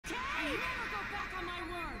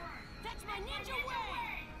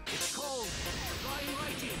It's called Flying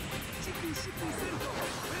Lightning. Shipu Shipu Sento.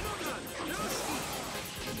 Phenomenon. Yoshi.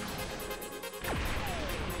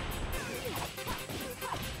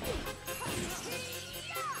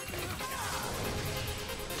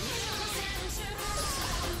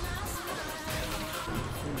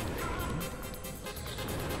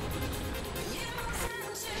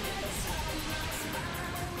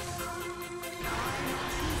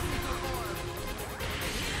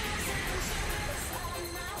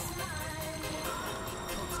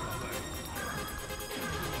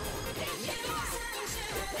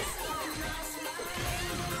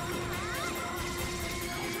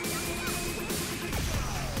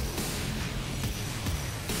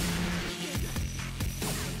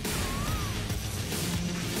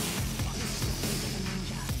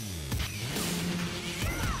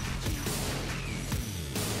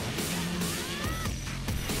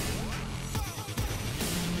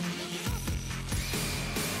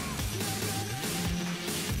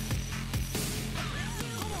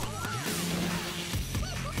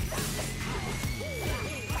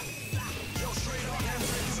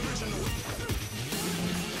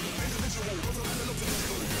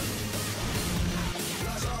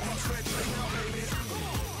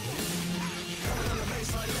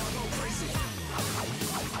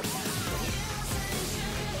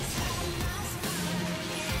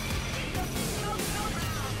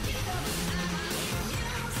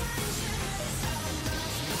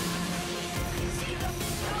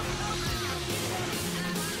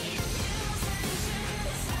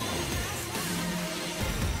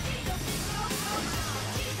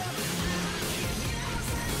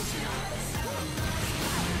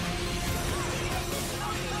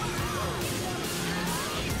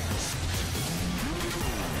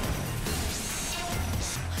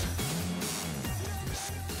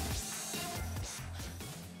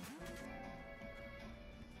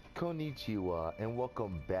 Konnichiwa and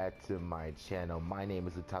welcome back to my channel. My name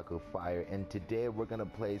is Otaku Fire and today we're gonna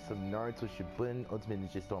play some Naruto Shippuden Ultimate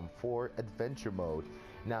Ninja Storm 4 Adventure Mode.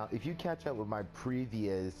 Now if you catch up with my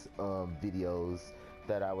previous videos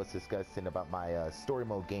that I was discussing about my story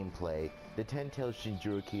mode gameplay, the Ten Tails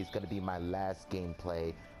Jinchuriki is gonna be my last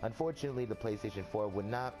gameplay. Unfortunately the PlayStation 4 would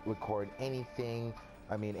not record anything,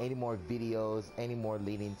 any more videos, any more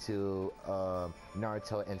leading to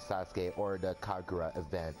Naruto and Sasuke or the Kagura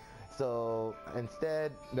event. So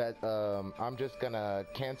instead, I'm just gonna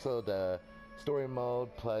cancel the story mode.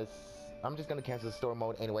 Plus, I'm just gonna cancel the story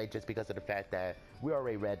mode anyway, just because of the fact that we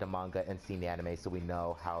already read the manga and seen the anime, so we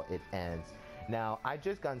know how it ends. Now, I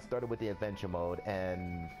just gotten started with the adventure mode,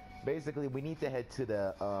 and basically, we need to head to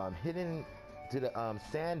the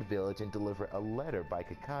Sand Village and deliver a letter by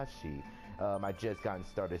Kakashi. I just gotten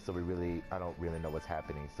started, so I don't really know what's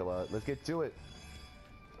happening. So let's get to it.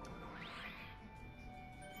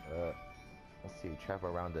 Let's see, travel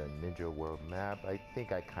around the Ninja World map. I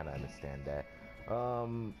think I kind of understand that.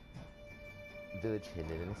 Village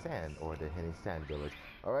hidden in the sand, or the hidden sand village.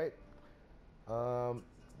 All right.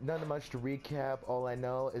 Not much to recap. All I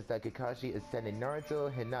know is that Kakashi is sending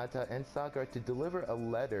Naruto, Hinata, and Sakura to deliver a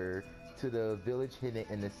letter to the village hidden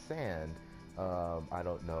in the sand. I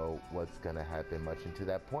don't know what's gonna happen much into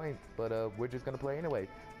that point, but we're just gonna play anyway.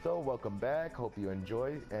 So welcome back, hope you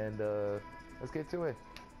enjoy, and let's get to it.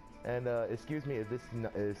 And excuse me if this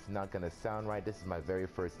is not gonna sound right. This is my very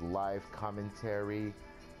first live commentary,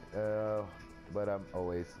 but I'm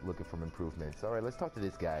always looking for improvements. All right, let's talk to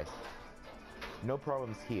this guy. No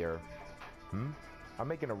problems here. I'm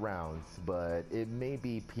making the rounds, but it may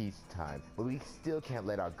be peacetime, but we still can't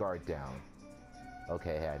let our guard down.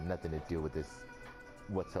 Okay, it had nothing to do with this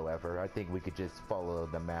whatsoever. I think we could just follow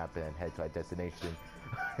the map and head to our destination.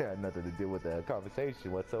 It had nothing to do with the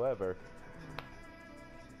conversation whatsoever.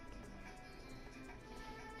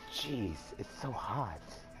 Jeez, it's so hot.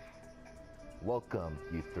 Welcome,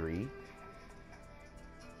 you three.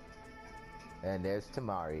 And there's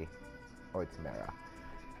Temari, or Tamara.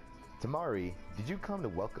 Temari, did you come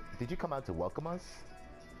out to welcome us?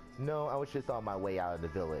 No, I was just on my way out of the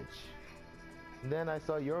village. Then I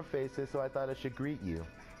saw your faces, so I thought I should greet you.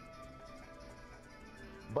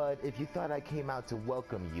 But if you thought I came out to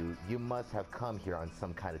welcome you, you must have come here on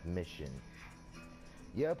some kind of mission.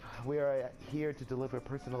 Yep, we are here to deliver a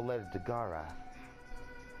personal letter to Gaara.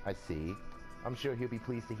 I see. I'm sure he'll be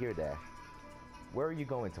pleased to hear that. Where are you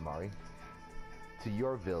going, Temari? To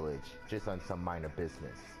your village, just on some minor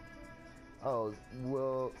business. Oh,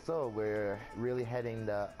 well, so we're really heading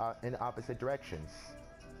in opposite directions.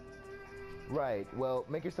 Right, well,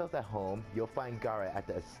 make yourself at home. You'll find Gaara at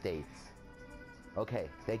the estates. Okay,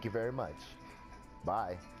 thank you very much.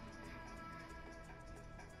 Bye.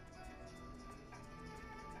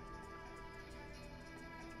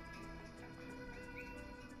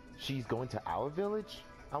 she's going to our village?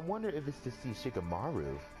 I wonder if it's to see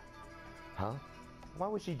Shikamaru. Huh? Why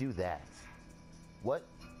would she do that? What?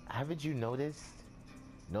 Haven't you noticed?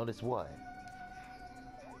 Notice what?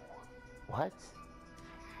 What?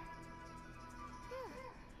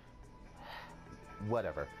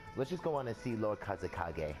 Whatever. Let's just go on and see Lord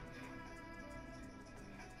Kazekage.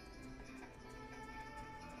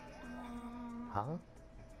 Huh?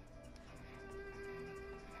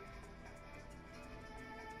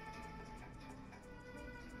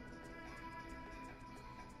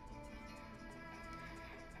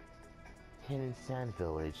 Hidden Sand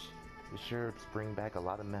Village. It sure bring back a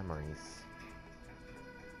lot of memories.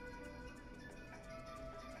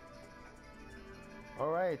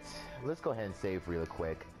 Alright, let's go ahead and save real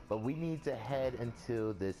quick. But we need to head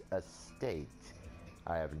into this estate.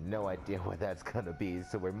 I have no idea where that's gonna be,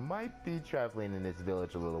 so we might be traveling in this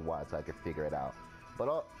village a little while so I can figure it out.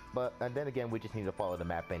 And then again, we just need to follow the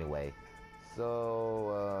map anyway.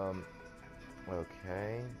 So,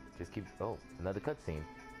 okay. Just keep, oh, another cutscene.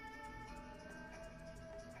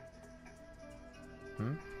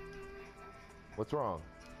 What's wrong?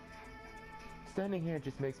 Standing here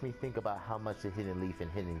just makes me think about how much the Hidden Leaf and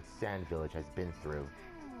Hidden Sand Village has been through.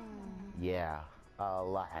 Yeah, a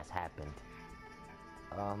lot has happened.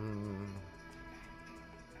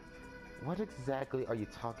 What exactly are you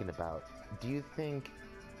talking about? Do you think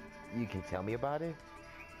you can tell me about it?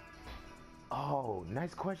 Oh,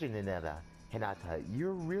 nice question, Hinata,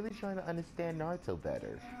 you're really trying to understand Naruto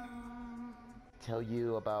better. Tell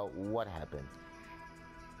you about what happened?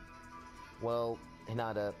 Well,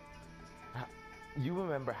 Hinata, you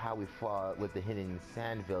remember how we fought with the Hidden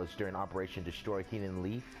Sand Village during Operation Destroy Hidden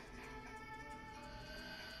Leaf?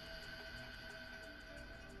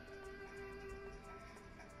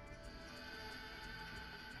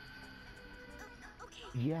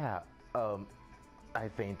 Okay. Yeah, I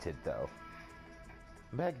fainted though.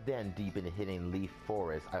 Back then, deep in the Hidden Leaf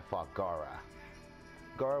Forest, I fought Gaara.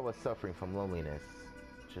 Gaara was suffering from loneliness,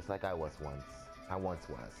 just like I once was.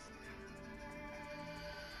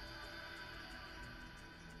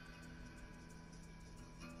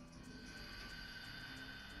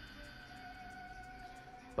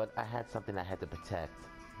 But I had something I had to protect.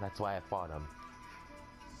 That's why I fought him.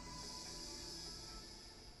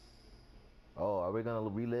 Oh, are we gonna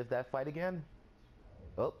relive that fight again?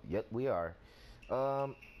 Oh, yep, we are.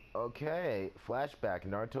 Okay. Flashback,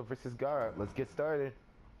 Naruto versus Gaara. Let's get started.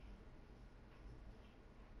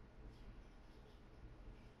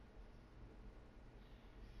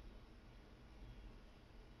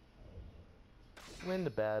 Win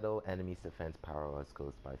the battle, enemy's defense power loss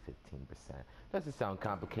goes by 15%. Doesn't sound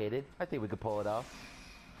complicated. I think we could pull it off.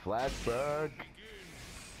 Flashback.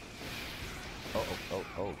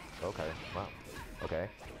 Oh, okay. Wow. Okay.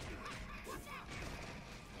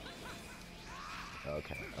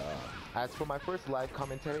 Okay. As for my first live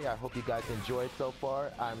commentary, I hope you guys enjoyed so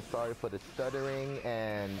far. I'm sorry for the stuttering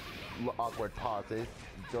and awkward pauses.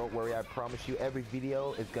 Don't worry, I promise you every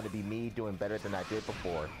video is going to be me doing better than I did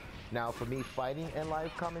before. Now, for me fighting and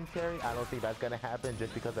live commentary, I don't think that's going to happen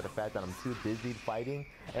just because of the fact that I'm too busy fighting.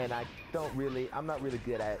 And I'm not really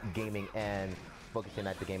good at gaming and focusing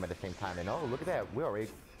at the game at the same time. And oh, look at that. We already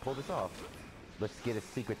pulled this off. Let's get a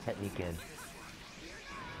secret technique in.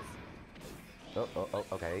 Oh,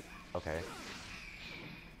 okay.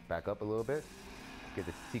 Back up a little bit. Get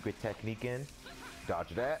the secret technique in.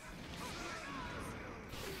 Dodge that.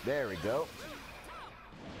 There we go.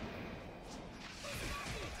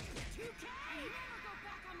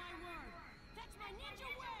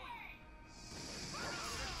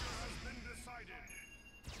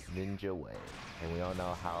 Ninja way. And we all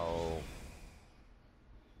know how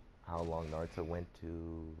long Naruto went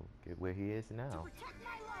to get where he is now. To protect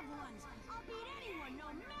my loved ones, I'll beat anyone, no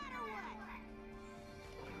matter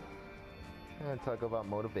what. And talk about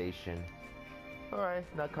motivation. Alright,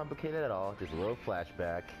 not complicated at all, just a little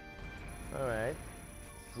flashback. Alright.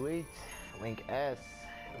 Sweet. Link S.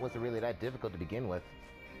 It wasn't really that difficult to begin with.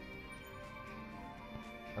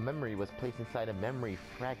 A memory was placed inside a memory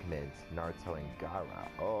fragment. Naruto and Gaara.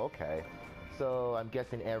 Oh, okay. So I'm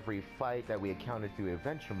guessing every fight that we encountered through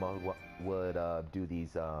adventure mode would do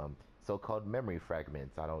these so-called memory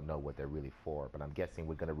fragments. I don't know what they're really for, but I'm guessing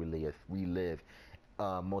we're gonna relive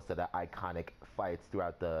most of the iconic fights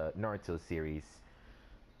throughout the Naruto series.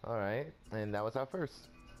 All right, and that was our first.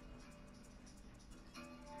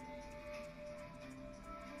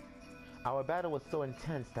 Our battle was so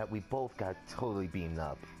intense that we both got totally beaten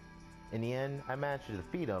up. In the end, I managed to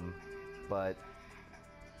defeat him, but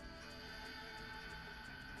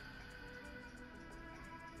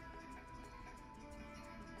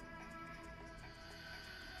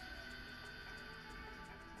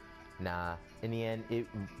Nah, in the end, it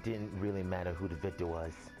didn't really matter who the victor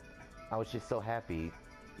was. I was just so happy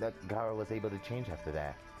that Gaara was able to change after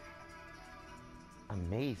that.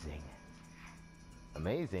 Amazing.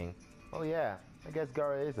 Amazing? Oh yeah, I guess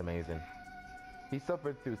Gaara is amazing. He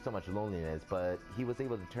suffered through so much loneliness, but he was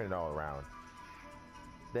able to turn it all around.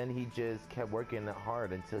 Then he just kept working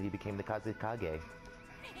hard until he became the Kazekage.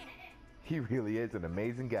 He really is an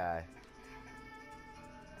amazing guy.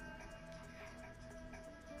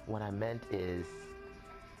 What I meant is,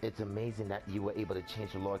 it's amazing that you were able to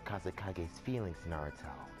change the Lord Kazekage's feelings,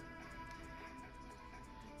 Naruto.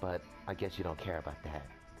 But I guess you don't care about that.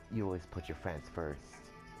 You always put your friends first.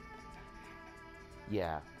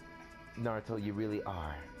 Yeah, Naruto, you really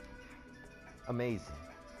are amazing.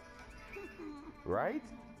 Right?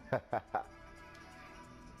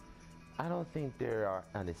 I don't think they are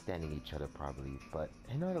understanding each other properly, but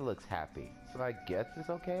Hinata looks happy, so I guess it's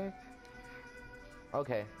okay?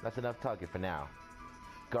 Okay, that's enough talking for now.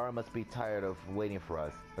 Gaara must be tired of waiting for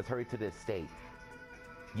us. Let's hurry to the estate.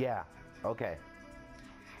 Yeah, okay.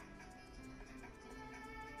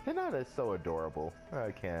 Hinata is so adorable.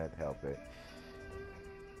 I can't help it.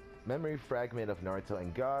 Memory fragment of Naruto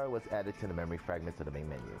and Gaara was added to the memory fragments of the main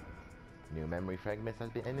menu. New memory fragments has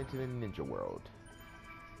been added to the ninja world.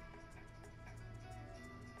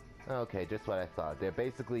 Okay, just what I thought. They're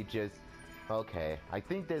basically just... Okay, I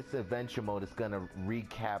think this adventure mode is gonna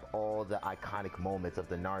recap all the iconic moments of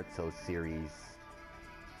the Naruto series.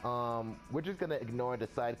 We're just gonna ignore the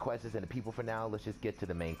side quests and the people for now. Let's just get to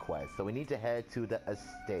the main quest. So we need to head to the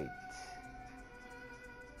estate.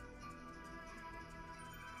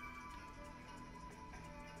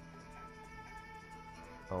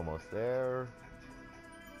 Almost there.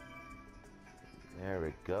 There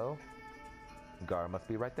we go. Gaara must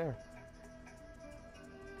be right there.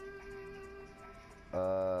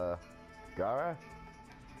 Gaara?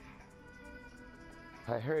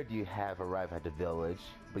 I heard you have arrived at the village,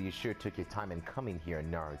 but you sure took your time in coming here,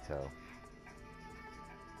 Naruto.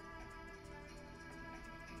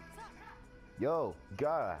 Yo,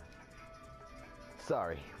 Gaara.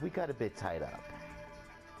 Sorry, we got a bit tied up.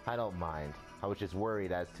 I don't mind. I was just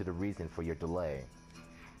worried as to the reason for your delay.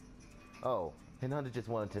 Oh, Hinata just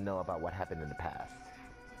wanted to know about what happened in the past.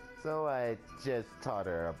 So I just taught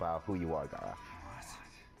her about who you are, Gaara.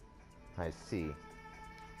 I see.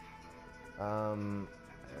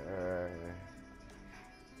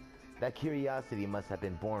 That curiosity must have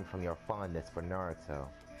been born from your fondness for Naruto.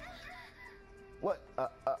 What?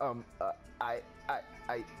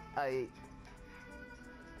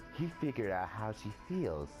 He figured out how she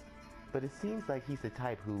feels, but it seems like he's the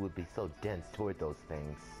type who would be so dense toward those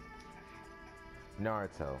things.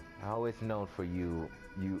 Naruto, I always known for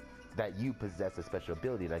that you possess a special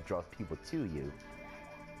ability that draws people to you.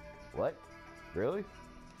 What? Really?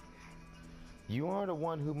 You are the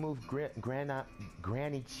one who moved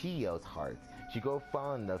Granny Chiyo's heart. She grew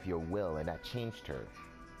fond of your will and that changed her.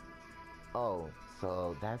 Oh,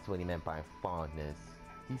 so that's what he meant by fondness.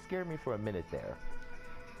 He scared me for a minute there.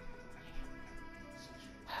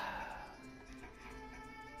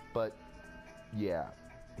 But, yeah,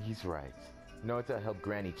 he's right. Naruto helped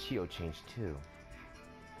Granny Chiyo change too.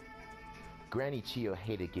 Granny Chiyo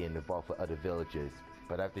hated getting involved with other villagers,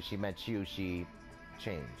 but after she met you, she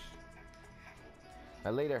changed. I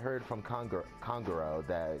later heard from Kanguro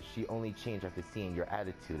that she only changed after seeing your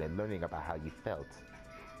attitude and learning about how you felt.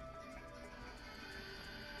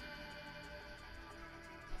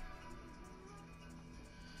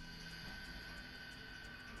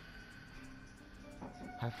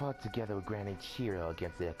 I fought together with Granny Chiyo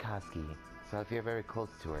against the Akatsuki, so I feel very close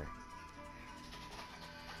to her.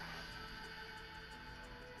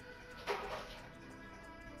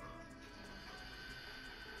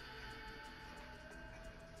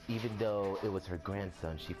 Even though it was her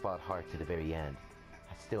grandson, she fought hard to the very end.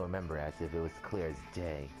 I still remember as if it was clear as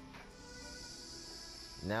day.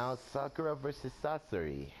 Now Sakura versus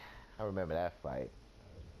Sasori. I remember that fight.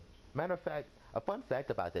 Matter of fact, a fun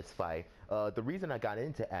fact about this fight, the reason I got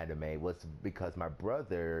into anime was because my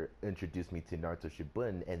brother introduced me to Naruto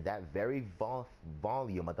Shippuden, and that very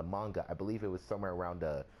volume of the manga, I believe it was somewhere around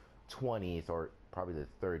the 20s or probably the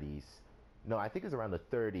 30s. No, I think it's around the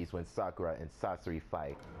 30s when Sakura and Sasori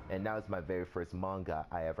fight, and that was my very first manga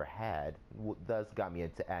I ever had, thus got me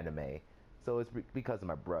into anime. So it's because of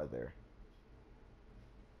my brother.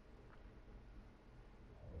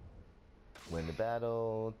 Win the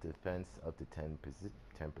battle, defense up to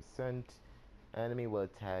 10%. Enemy will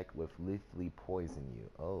attack with lethally poison you.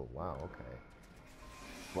 Oh, wow, okay.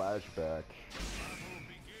 Flashback.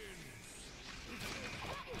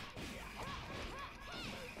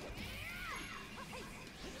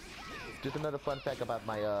 just another fun fact about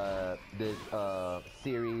my this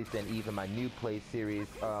series and even my new play series.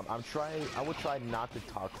 I will try not to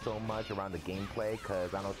talk so much around the gameplay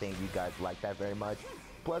because I don't think you guys like that very much.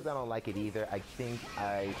 Plus, I don't like it either. I think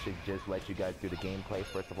I should just let you guys do the gameplay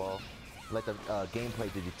first of all. Let the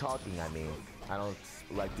gameplay do the talking. I mean, I don't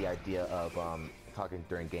like the idea of talking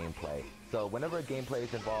during gameplay. So whenever a gameplay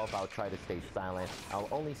is involved, I'll try to stay silent. I'll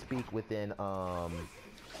only speak within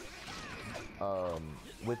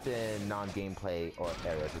within non-gameplay or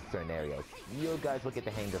areas, certain areas. You guys will get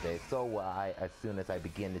the hang of it. So will I as soon as I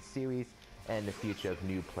begin the series and the future of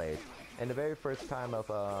new plays. And the very first time of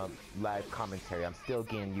live commentary, I'm still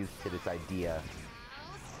getting used to this idea.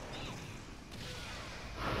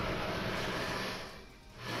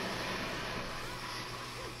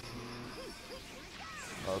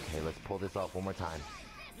 Okay, let's pull this off one more time.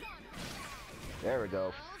 There we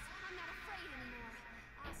go. I'm not afraid anymore.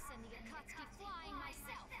 I'm sending Akatsuki flying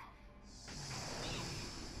myself.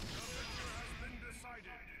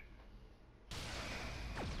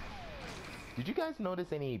 Did you guys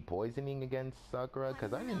notice any poisoning against Sakura?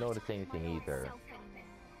 Because I didn't notice anything either.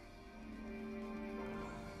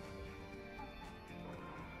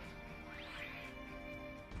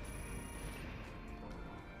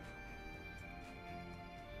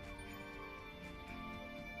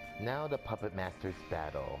 Now the Puppet Master's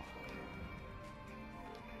battle.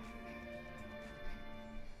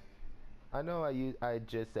 I know I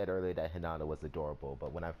just said earlier that Hinata was adorable,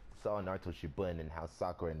 but when I saw Naruto Shippuden and how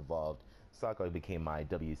Sakura involved, Sakura became my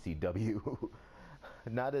WCW.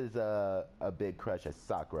 Not as a big crush as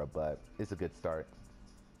Sakura, but it's a good start.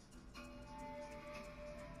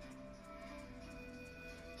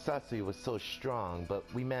 Satsui was so strong, but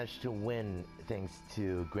we managed to win thanks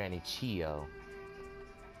to Granny Chiyo.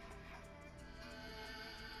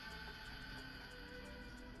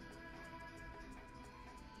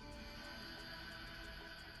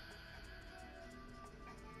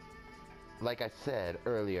 Like I said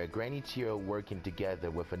earlier, Granny Chiyo working together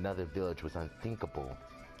with another village was unthinkable.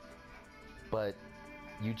 But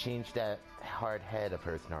you changed that hard head of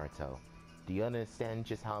hers, Naruto. Do you understand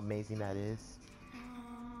just how amazing that is?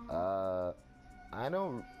 I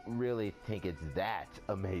don't really think it's that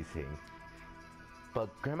amazing. But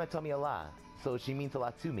Grandma told me a lot, so she means a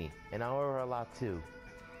lot to me, and I owe her a lot too.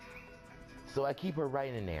 So I keep her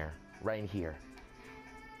right in there, right in here.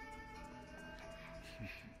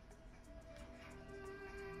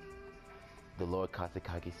 The Lord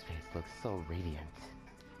Kasakage's face looks so radiant.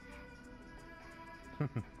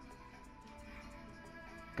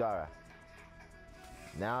 Gaara.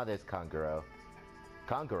 Now there's Kanguro.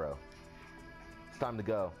 Kanguro. It's time to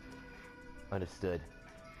go. Understood.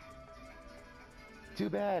 Too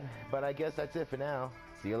bad, but I guess that's it for now.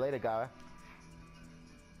 See you later, Gaara.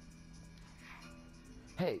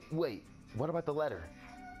 Hey, wait. What about the letter?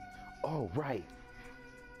 Oh, right.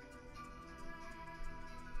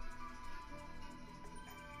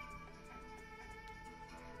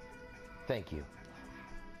 Thank you.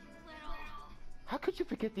 How could you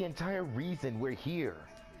forget the entire reason we're here?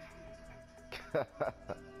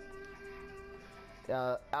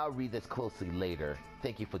 I'll read this closely later.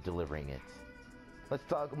 Thank you for delivering it. Let's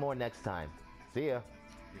talk more next time. See ya.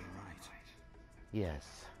 You're right. Yes.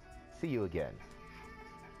 See you again.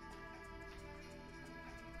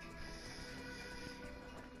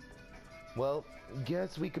 Well,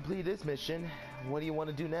 guess we completed this mission. What do you want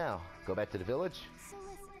to do now? Go back to the village? So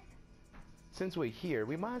listen. Since we're here,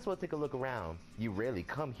 we might as well take a look around. You rarely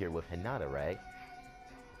come here with Hinata, right?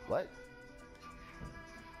 What?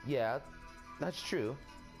 Yeah, that's true.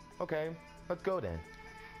 Okay, let's go then.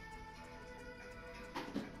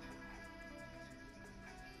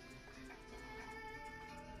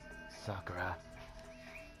 Sakura,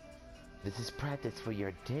 this is practice for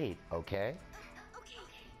your date, okay?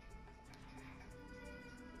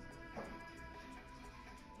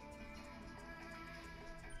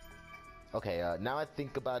 Okay. Okay, now I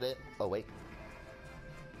think about it. Oh, wait.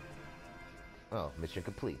 Oh, mission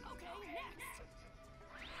complete. Okay, next.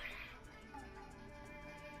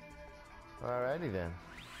 Alrighty then.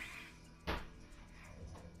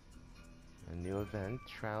 A new event,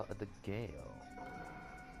 Trial of the Gale.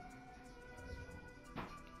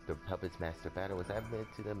 The Puppet's Master Battle was added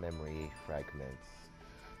to the memory fragments.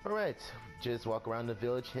 Alright, just walk around the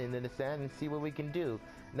village hidden in the sand and see what we can do.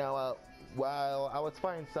 Now, while I was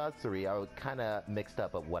fighting Satsuri, I was kinda mixed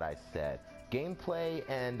up of what I said. Gameplay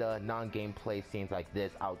and non-gameplay scenes like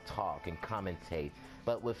this, I'll talk and commentate.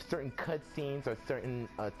 But with certain cutscenes or certain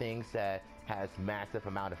things that has massive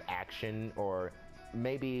amount of action or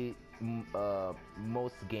maybe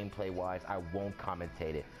most gameplay wise I won't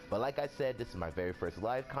commentate it, but like I said, this is my very first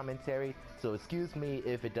live commentary, so excuse me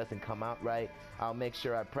if it doesn't come out right. I'll make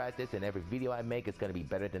sure I practice, and every video I make is going to be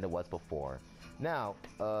better than it was before. Now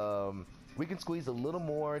we can squeeze a little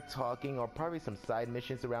more talking or probably some side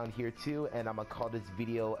missions around here too, and I'm gonna call this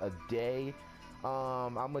video a day. I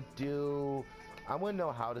wouldn't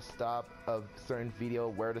know how to stop a certain video,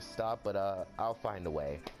 where to stop, but I'll find a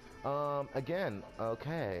way. Again,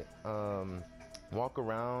 okay, walk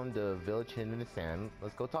around the village hidden in the sand.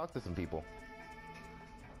 Let's go talk to some people.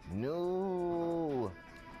 No!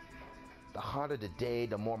 The hotter the day,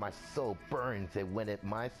 the more my soul burns, and when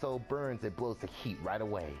my soul burns, it blows the heat right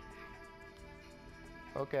away.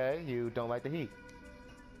 Okay, you don't like the heat.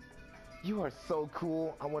 You are so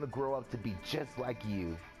cool, I want to grow up to be just like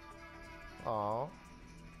you. Aww.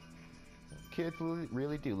 Kids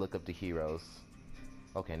really do look up to heroes.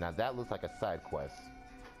 Okay, now that looks like a side quest.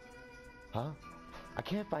 Huh? I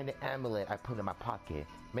can't find the amulet I put in my pocket.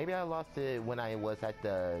 Maybe I lost it when I was at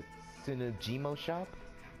the Tsunujimo shop?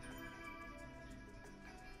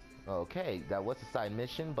 Okay, that was a side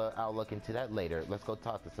mission, but I'll look into that later. Let's go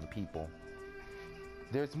talk to some people.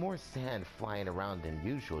 There's more sand flying around than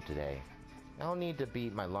usual today. I don't need to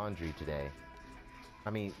beat my laundry today. I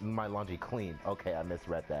mean, my laundry clean. Okay, I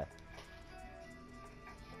misread that.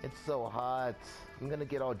 It's so hot. I'm gonna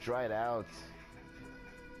get all dried out.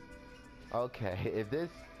 Okay, if this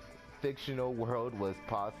fictional world was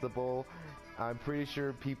possible, I'm pretty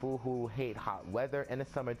sure people who hate hot weather in the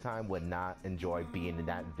summertime would not enjoy being in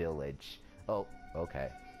that village. Oh, okay.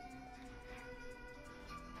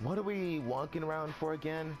 What are we walking around for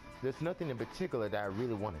again? There's nothing in particular that I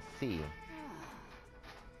really want to see.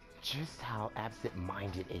 Just how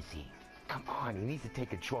absent-minded is he? Come on, he needs to take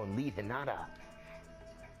control and lead Hinata.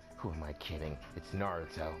 Who am I kidding? It's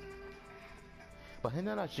Naruto. But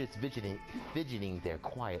Hinata's just fidgeting there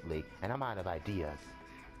quietly, and I'm out of ideas.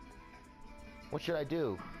 What should I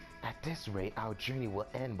do? At this rate, our journey will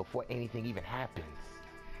end before anything even happens.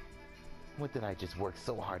 What did I just work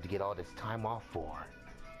so hard to get all this time off for?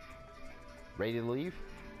 Ready to leave?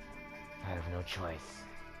 I have no choice.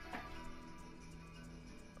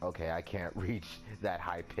 Okay, I can't reach that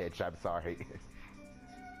high pitch, I'm sorry.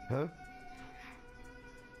 Huh?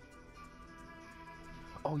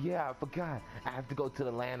 Oh yeah, I forgot. I have to go to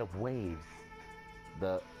the Land of Waves.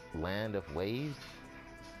 The Land of Waves?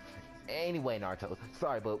 Anyway, Naruto,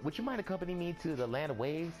 sorry, but would you mind accompanying me to the Land of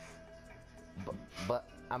Waves? But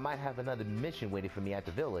I might have another mission waiting for me at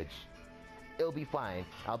the village. It'll be fine.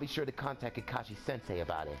 I'll be sure to contact Kakashi Sensei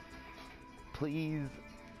about it. Please?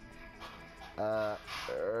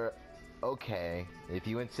 Okay, if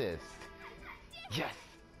you insist. Yes!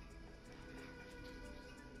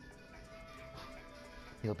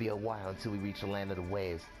 It'll be a while until we reach the Land of the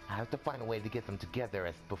Waves. I have to find a way to get them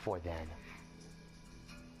together before then.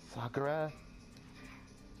 Sakura?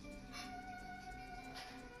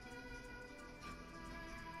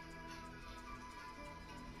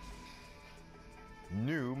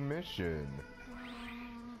 New mission.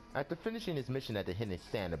 After finishing his mission at the hidden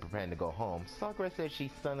sand and preparing to go home, Sakura said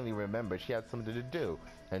she suddenly remembered she had something to do,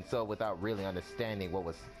 and so without really understanding what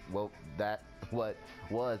was that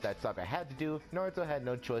Sakura had to do, Naruto had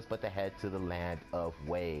no choice but to head to the Land of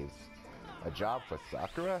Waves. A job for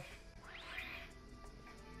Sakura?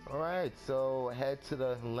 Alright, so head to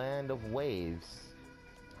the Land of Waves.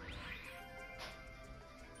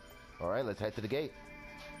 Alright, let's head to the gate.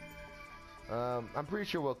 I'm pretty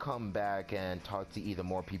sure we'll come back and talk to either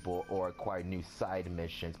more people or acquire new side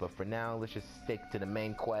missions, but for now, let's just stick to the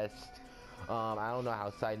main quest. I don't know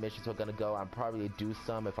how side missions are gonna go. I'll probably do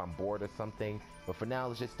some if I'm bored or something, but for now,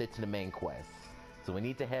 let's just stick to the main quest. So we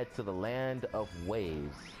need to head to the Land of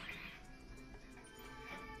Waves.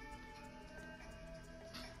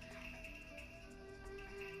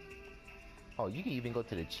 Oh, you can even go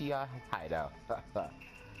to the Chia hideout.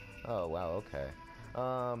 Oh, wow, okay.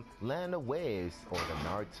 Land of Waves, or the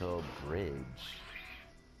Naruto Bridge.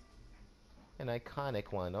 An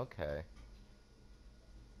iconic one, okay.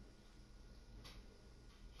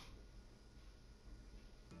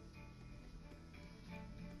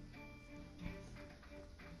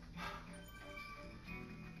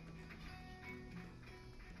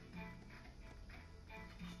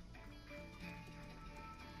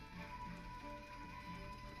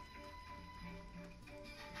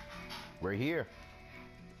 We're here.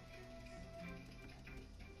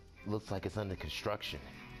 Looks like it's under construction.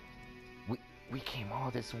 We came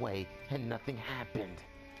all this way and nothing happened.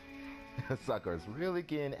 Sakura's really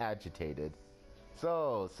getting agitated.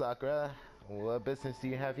 So, Sakura, what business do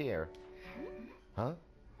you have here? Huh?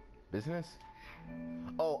 Business?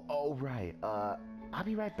 Oh, right. I'll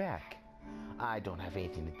be right back. I don't have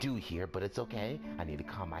anything to do here, but it's okay. I need to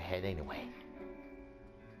calm my head anyway.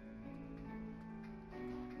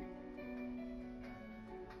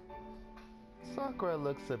 Sakura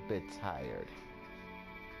looks a bit tired.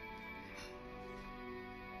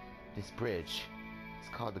 This bridge, it's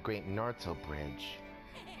called the Great Naruto Bridge.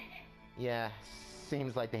 Yeah,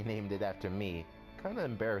 seems like they named it after me. Kinda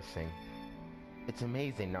embarrassing. It's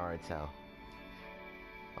amazing, Naruto.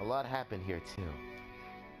 A lot happened here too.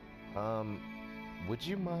 Would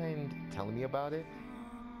you mind telling me about it?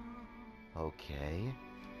 Okay.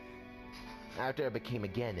 After I became a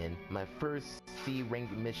Genin, my first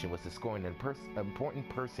C-ranked mission was to score an important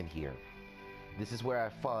person here. This is where I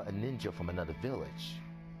fought a ninja from another village.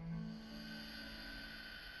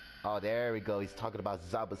 Oh, there we go. He's talking about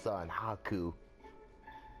Zabuza and Haku.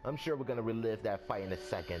 I'm sure we're gonna relive that fight in a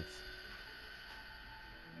second.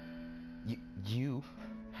 You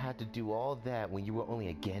had to do all that when you were only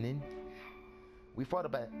a Genin? We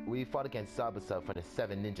fought against Zabuza for the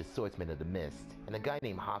 7 ninja swordsmen of the mist, and a guy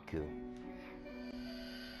named Haku.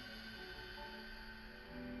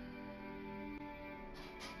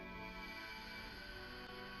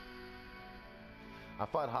 I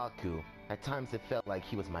fought Haku. At times it felt like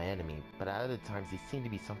he was my enemy, but at other times he seemed to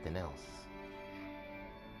be something else.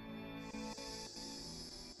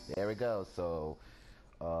 There we go. So,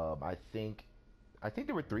 I think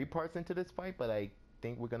there were 3 parts into this fight, but I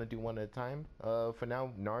think we're gonna do one at a time. For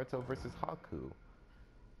now, Naruto versus Haku.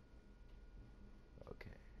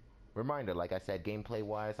 Okay. Reminder, like I said,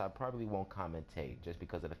 gameplay-wise, I probably won't commentate, just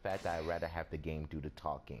because of the fact that I'd rather have the game do the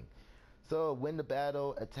talking. So, when the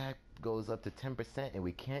battle, attack goes up to 10%, and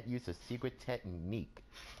we can't use a secret technique.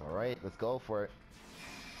 Alright, let's go for it.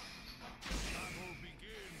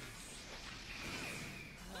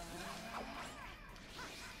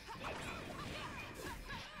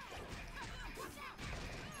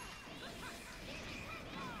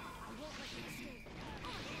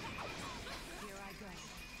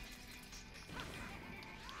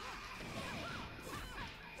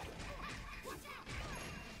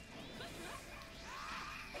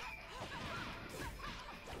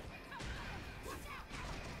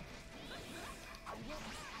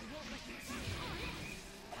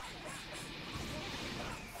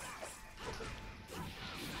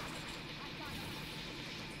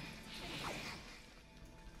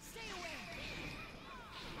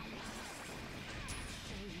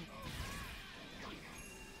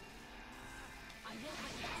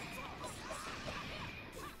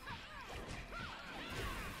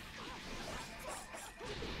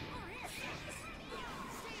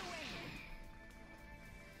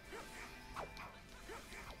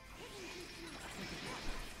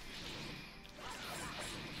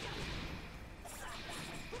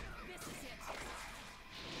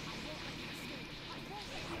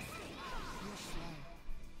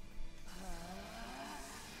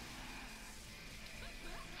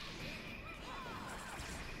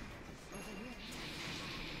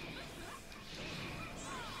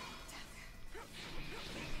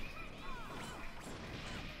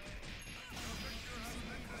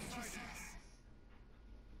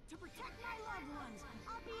 To protect my loved ones,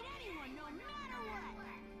 I'll beat anyone, no matter what!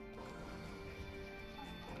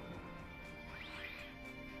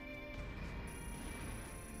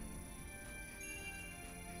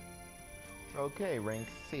 Okay, rank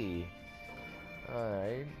C.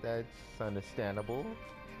 Alright, that's understandable.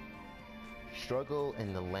 Struggle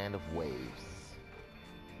in the Land of Waves.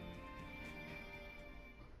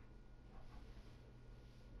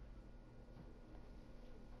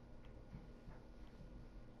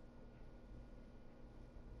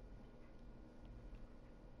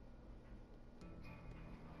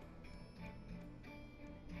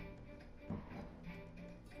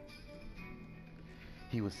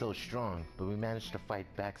 He was so strong, but we managed to fight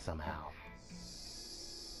back somehow.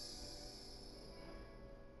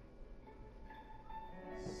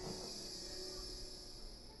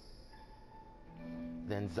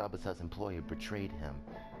 Then Zabuza's employer betrayed him,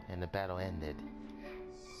 and the battle ended.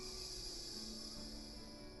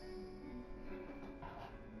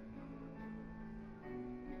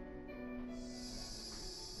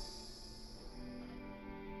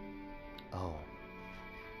 Oh.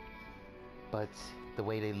 But the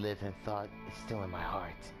way they live and thought is still in my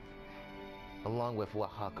heart, along with what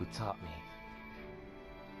Haku taught me.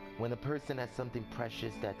 When a person has something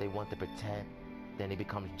precious that they want to protect, then he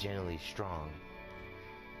becomes genuinely strong.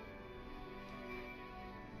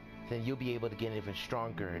 Then you'll be able to get even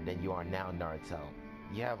stronger than you are now, Naruto.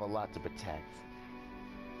 You have a lot to protect.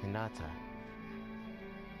 Hinata.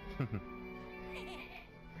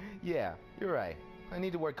 Yeah, you're right. I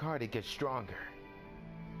need to work hard to get stronger.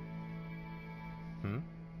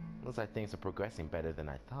 Looks like things are progressing better than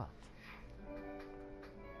I thought.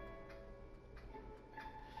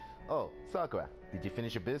 Oh, Sakura, did you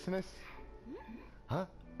finish your business? Huh?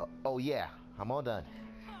 Oh yeah, I'm all done.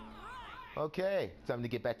 Okay, time to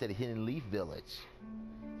get back to the Hidden Leaf Village.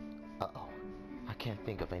 Uh-oh, I can't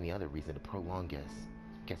think of any other reason to prolong this.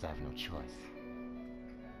 Guess I have no choice.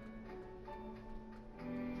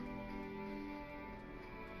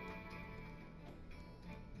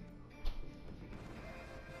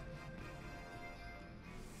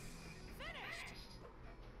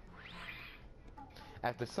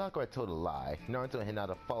 After Sakura told a lie, Naruto and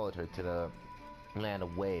Hinata followed her to the Land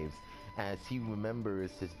of Waves. As he remembers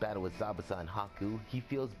his battle with Zabuza and Haku, he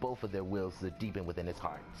feels both of their wills deepen within his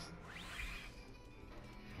heart.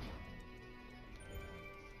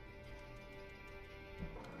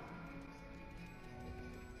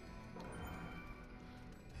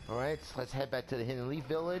 Alright, so let's head back to the Hidden Leaf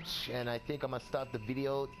Village, and I think I'm gonna stop the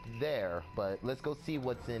video there, but let's go see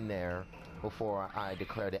what's in there before I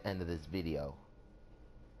declare the end of this video.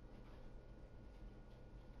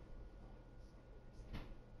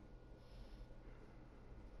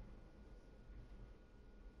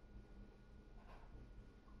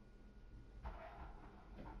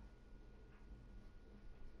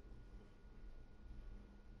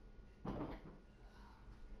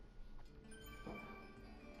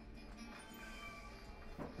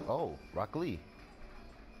 Oh, Rock Lee.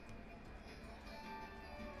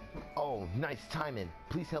 Oh, nice timing.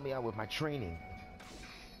 Please help me out with my training.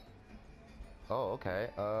 Oh, okay.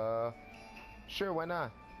 Sure, why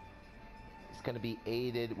not? It's gonna be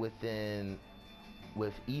aided with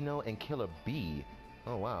Ino and Killer B.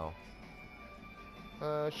 Oh, wow.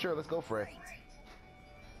 Sure, let's go for it.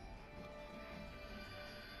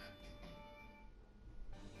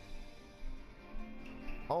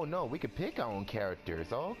 Oh no, we could pick our own characters.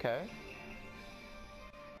 Oh, okay.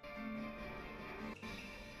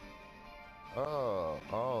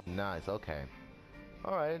 Oh, nice. Okay.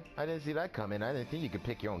 Alright, I didn't see that coming. I didn't think you could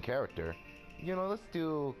pick your own character. You know, let's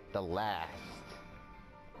do the last.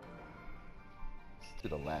 Let's do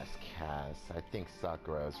the last cast. I think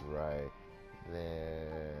Sakura's right.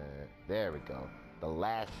 There we go. The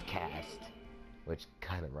last cast. Which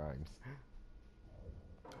kind of rhymes.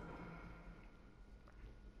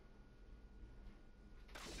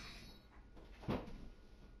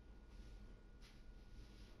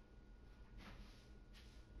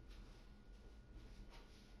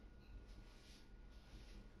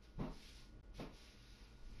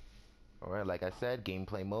 Alright, like I said,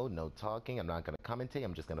 gameplay mode, no talking. I'm not gonna commentate,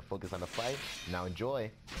 I'm just gonna focus on the fight. Now enjoy.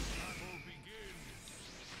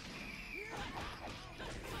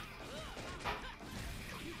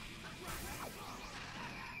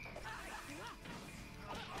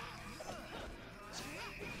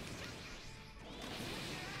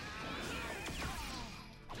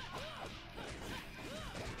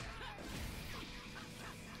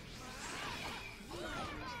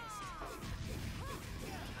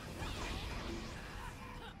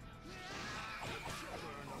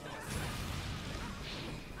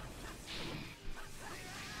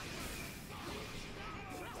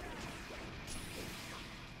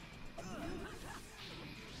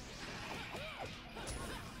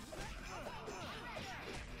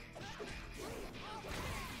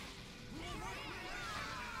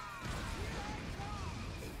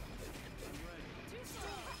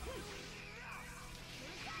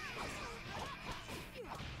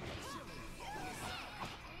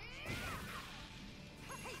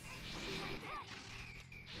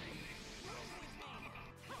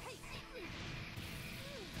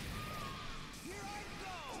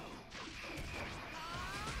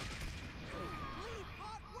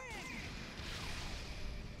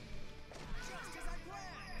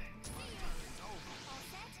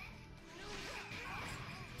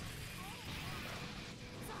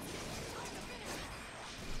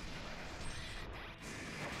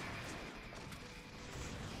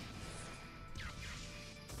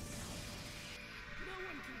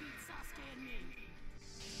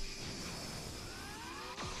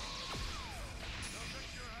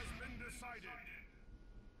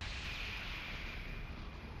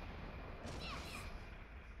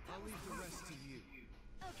 I'll leave the rest to you.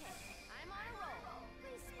 Okay, I'm on a roll.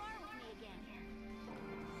 Please spar with me again.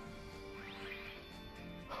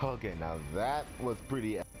 Okay, now that was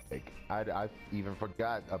pretty epic. I even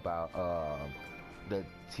forgot about the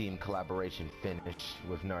team collaboration finish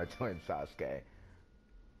with Naruto and Sasuke.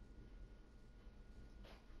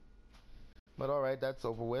 But alright, that's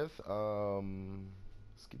over with.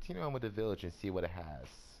 let's continue on with the village and see what it has.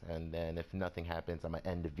 And then if nothing happens, I'm gonna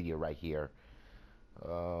end the video right here.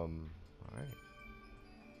 Alright.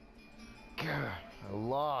 I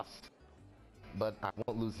lost. But I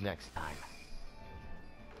won't lose next time.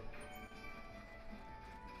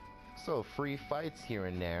 So free fights here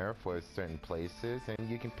and there for certain places, and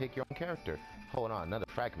you can pick your own character. Hold on, another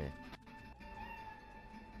fragment.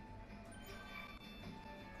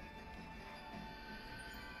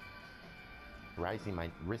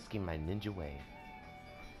 Risking my ninja way.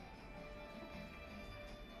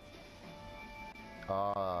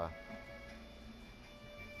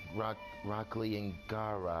 Rock Lee and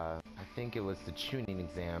Gara. I think it was the tuning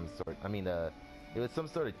exam sort. I mean, it was some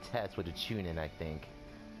sort of test with the tuning, I think.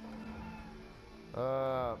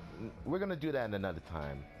 We're gonna do that in another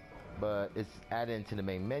time, but it's added into the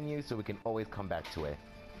main menu, so we can always come back to it.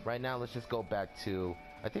 Right now, let's just go back to.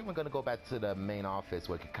 I think we're gonna go back to the main office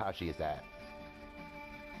where Kakashi is at.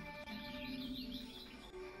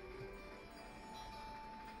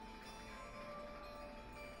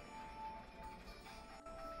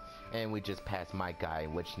 And we just passed my guy,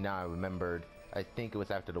 which now I remembered, I think it was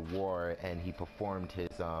after the war, and he performed his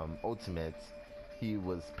ultimates. He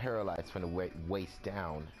was paralyzed from the waist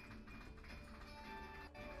down.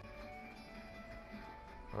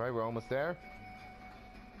 Alright, we're almost there.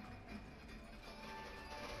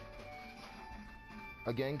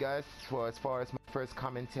 Again, guys, as far as my first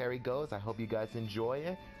commentary goes, I hope you guys enjoy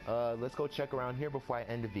it. Let's go check around here before I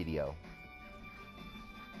end the video.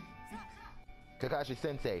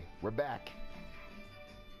 Kakashi-sensei, we're back.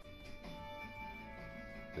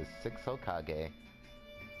 The Sixth Hokage.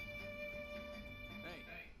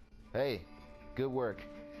 Hey, good work.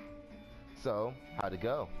 So, how'd it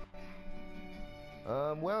go?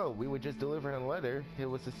 Well, we were just delivering a letter. It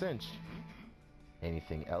was a cinch.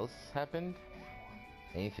 Anything else happened?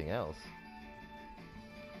 Anything else?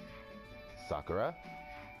 Sakura?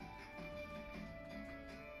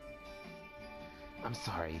 I'm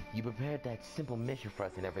sorry, you prepared that simple mission for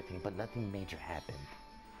us and everything, but nothing major happened.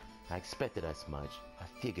 I expected as much. I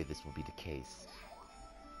figured this would be the case.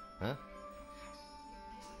 Huh?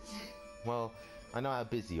 Well, I know how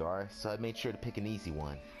busy you are, so I made sure to pick an easy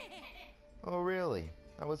one. Oh really?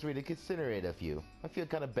 I was really considerate of you. I feel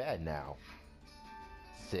kinda bad now.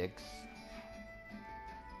 6.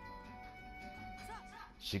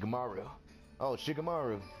 Shikamaru. Oh,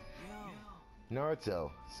 Shikamaru.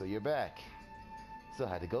 Naruto, so you're back. So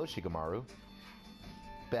how'd it go, Shikamaru?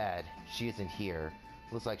 Bad. She isn't here.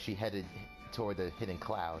 Looks like she headed toward the hidden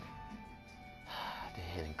cloud. The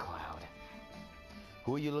hidden cloud.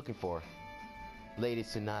 Who are you looking for? Lady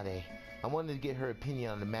Tsunade. I wanted to get her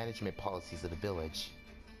opinion on the management policies of the village.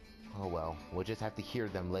 Oh well, we'll just have to hear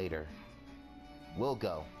them later. We'll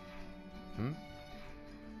go.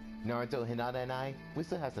 Naruto, Hinata, and I, we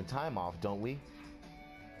still have some time off, don't we?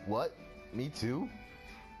 What? Me too?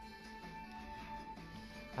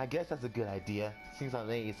 I guess that's a good idea. Seems like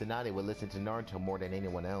Lady Tsunade would listen to Naruto more than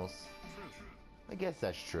anyone else. I guess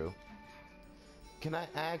that's true. Can I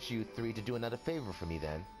ask you three to do another favor for me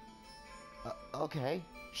then? Okay,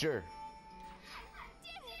 sure.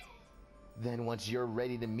 Then once you're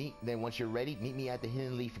ready, meet me at the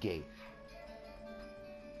Hidden Leaf Gate.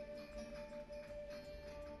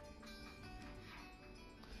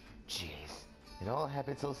 Jeez, it all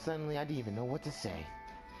happened so suddenly I didn't even know what to say.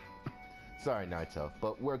 Sorry, Naruto,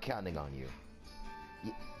 but we're counting on you.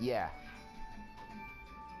 Yeah.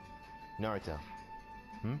 Naruto.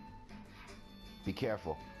 Be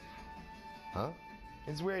careful. Huh?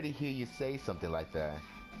 It's weird to hear you say something like that.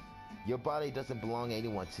 Your body doesn't belong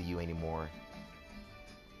anyone to you anymore.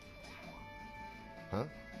 Huh?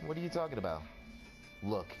 What are you talking about?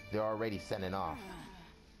 Look, they're already sending off.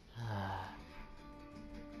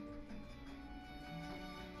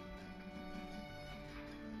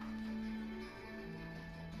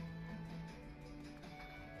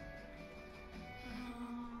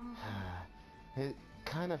 It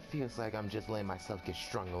kind of feels like I'm just letting myself get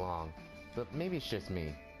strung along, but maybe it's just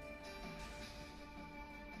me.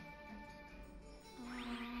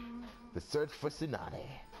 The search for Tsunade.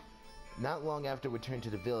 Not long after returning to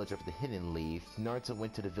the village of the Hidden Leaf, Naruto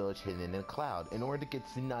went to the village hidden in a cloud in order to get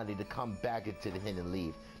Tsunade to come back into the Hidden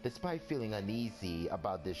Leaf. Despite feeling uneasy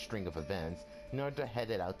about this string of events, Naruto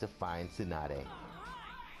headed out to find Tsunade.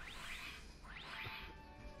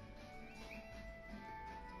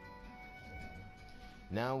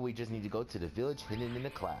 Now we just need to go to the village hidden in the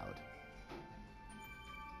cloud.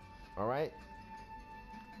 Alright?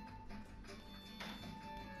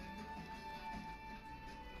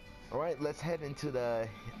 Alright, let's head into the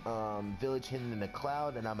village hidden in the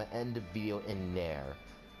cloud, and I'm gonna end the video in there.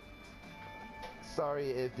 sorry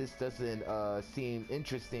if this doesn't seem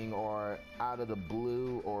interesting or out of the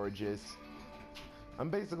blue, or just I'm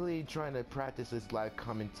basically trying to practice this live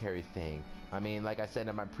commentary thing. I mean, like I said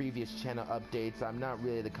in my previous channel updates, I'm not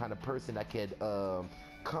really the kind of person that could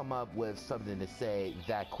come up with something to say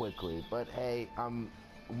that quickly. But hey, I'm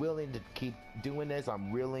willing to keep doing this.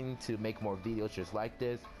 I'm willing to make more videos just like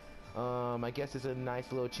this. I guess it's a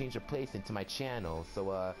nice little change of pace into my channel.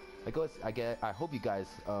 So I hope you guys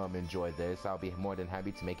enjoy this. I'll be more than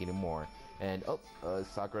happy to make any more. And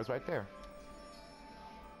Sakura's right there.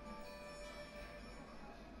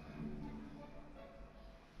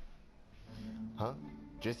 Huh?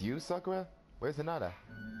 Just you, Sakura? Where's Hinata?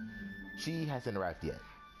 She hasn't arrived yet.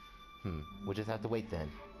 We'll just have to wait then.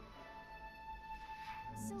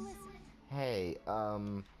 So listen. Hey,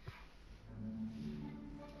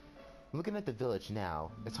 looking at the village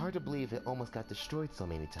now, it's hard to believe it almost got destroyed so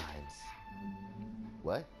many times.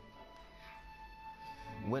 What?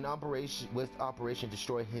 With Operation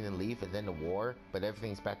Destroy Hidden Leaf and then the war, but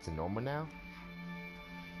everything's back to normal now?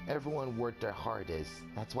 Everyone worked their hardest.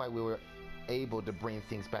 That's why we were able to bring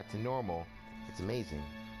things back to normal. It's amazing.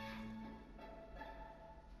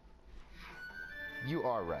 You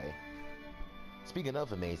are right. Speaking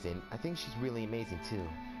of amazing, I think she's really amazing too.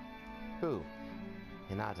 Who?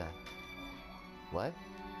 Hinata. What?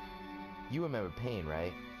 You remember Pain,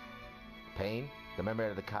 right? Pain? The member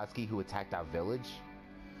of the Akatsuki who attacked our village?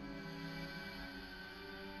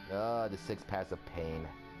 Oh, the 6 paths of Pain.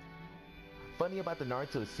 Funny about the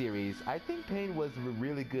Naruto series, I think Pain was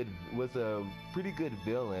a pretty good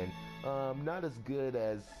villain. Not as good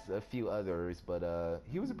as a few others, but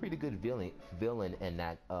he was a pretty good villain in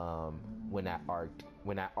that when that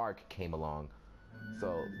arc came along.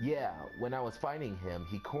 So yeah, when I was fighting him,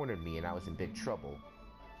 he cornered me and I was in big trouble.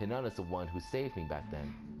 Hinata's the one who saved me back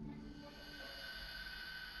then.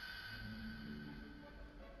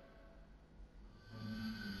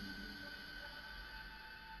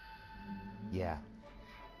 Yeah.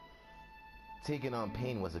 Taking on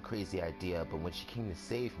Pain was a crazy idea, but when she came to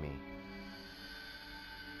save me...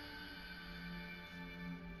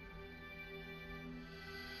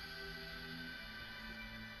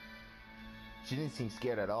 She didn't seem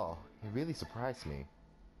scared at all. It really surprised me.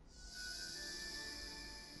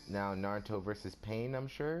 Now Naruto versus Pain, I'm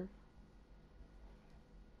sure?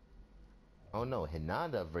 Oh no,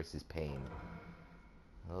 Hinata versus Pain.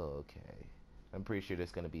 Oh, okay. I'm pretty sure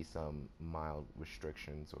there's gonna be some mild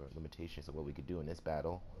restrictions or limitations of what we could do in this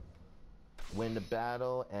battle. Win the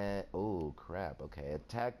battle and... oh crap, okay.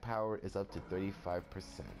 Attack power is up to 35%.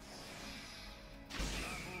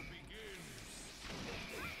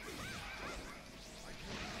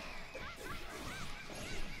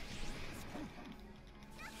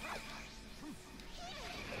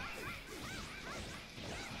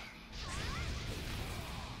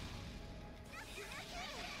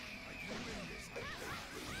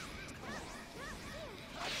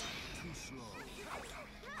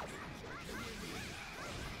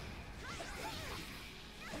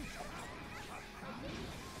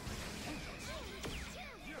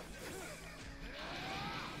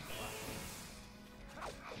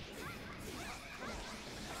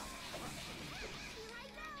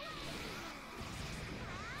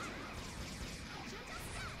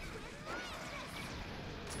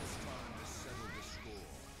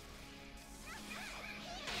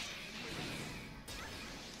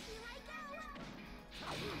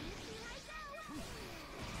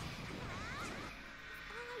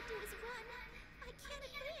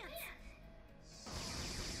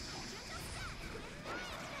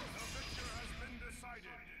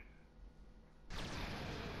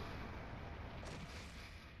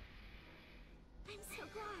 I'm so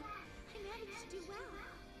glad. I managed to do well.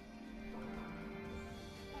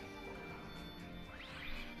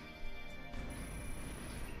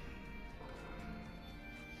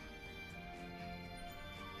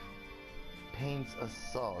 Pain's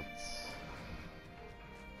assault.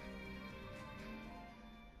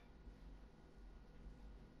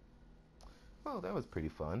 Oh, that was pretty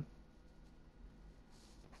fun.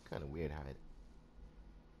 Kind of weird how it...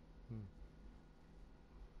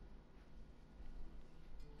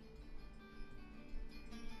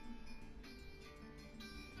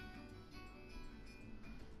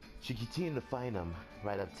 She continued to fight him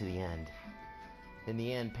right up to the end. In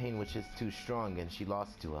the end, Pain was just too strong and she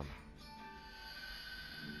lost to him.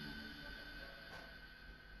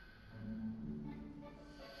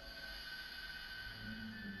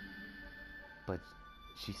 But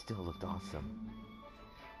she still looked awesome.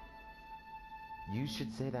 You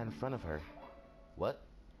should say that in front of her. What?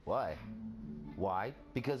 Why? Why?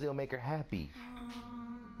 Because it'll make her happy.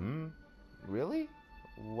 Really?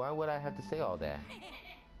 Why would I have to say all that?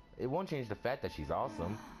 It won't change the fact that she's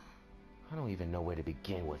awesome. I don't even know where to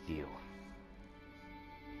begin with you.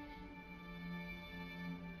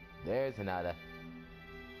 There's Hinata.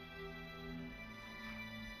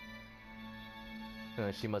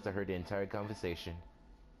 She must have heard the entire conversation.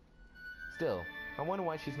 Still, I wonder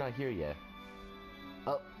why she's not here yet.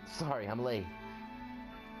 Oh, sorry, I'm late.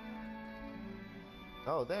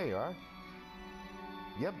 Oh, there you are.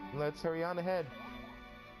 Yep, let's hurry on ahead.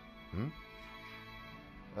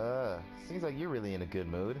 Seems like you're really in a good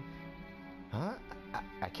mood. Huh?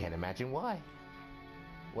 I can't imagine why.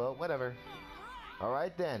 Well, whatever.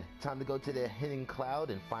 Alright then, time to go to the hidden cloud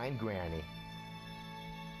and find Granny.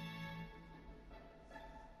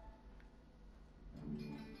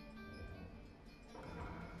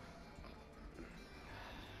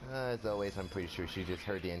 As always, I'm pretty sure she just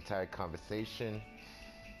heard the entire conversation.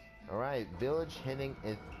 Alright, village hidden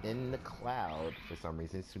in the cloud. For some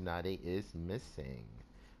reason, Tsunade is missing.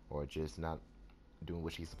 Or just not doing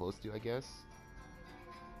what she's supposed to, I guess.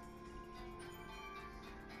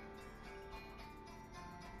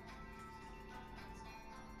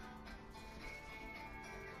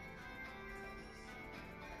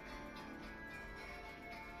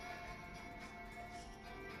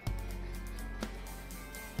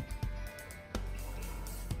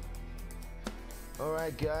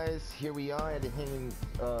 Alright guys, here we are at the hidden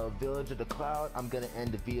village of the cloud. I'm gonna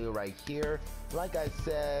end the video right here. Like I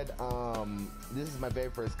said, this is my very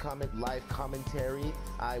first live commentary.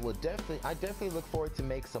 I definitely look forward to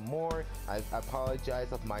make some more. I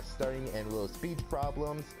apologize of my starting and little speech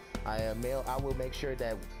problems. I will make sure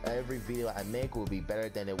that every video I make will be better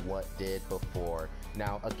than what did before.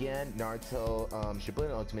 Now again, Naruto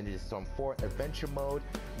Shippuden Ultimate Ninja Storm 4 Adventure Mode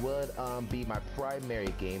would be my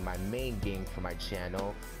primary game, my main game for my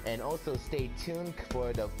channel. And also stay tuned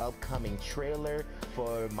for the upcoming trailer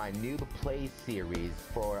for my new play series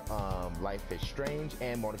for Life is Strange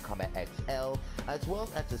and Mortal Kombat XL, as well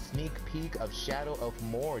as a sneak peek of Shadow of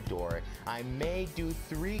Mordor. I may do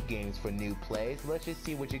 3 games for new plays. Let's just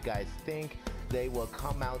see what you guys think. They will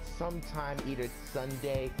come out sometime either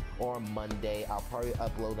Sunday or Monday. I'll probably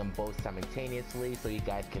upload them both simultaneously so you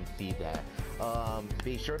guys can see that.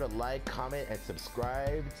 Be sure to like, comment, and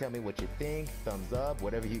subscribe. Tell me what you think. Thumbs up,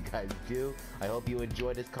 whatever you guys do. I hope you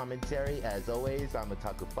enjoyed this commentary. As always, I'm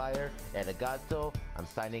Otaku Fire. Arigato. I'm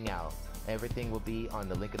signing out. Everything will be on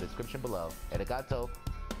the link in the description below. Arigato.